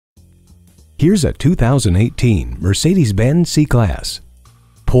Here's a 2018 Mercedes-Benz C-Class.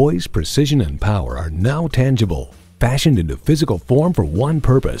 Poise, precision, and power are now tangible, fashioned into physical form for one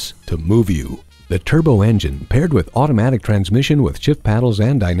purpose: to move you. The turbo engine, paired with automatic transmission with shift paddles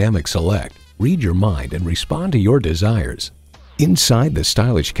and dynamic select, read your mind and respond to your desires. Inside the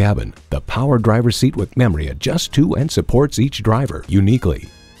stylish cabin, the power driver's seat with memory adjusts to and supports each driver uniquely.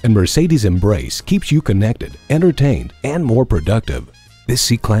 And Mercedes Embrace keeps you connected, entertained, and more productive. This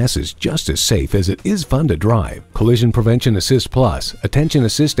C-Class is just as safe as it is fun to drive. Collision Prevention Assist Plus, Attention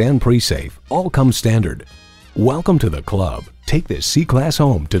Assist, and Pre-Safe all come standard. Welcome to the club. Take this C-Class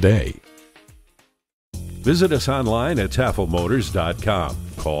home today. Visit us online at tafelmotors.com.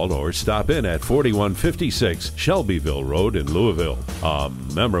 Call or stop in at 4156 Shelbyville Road in Louisville. A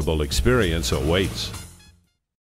memorable experience awaits.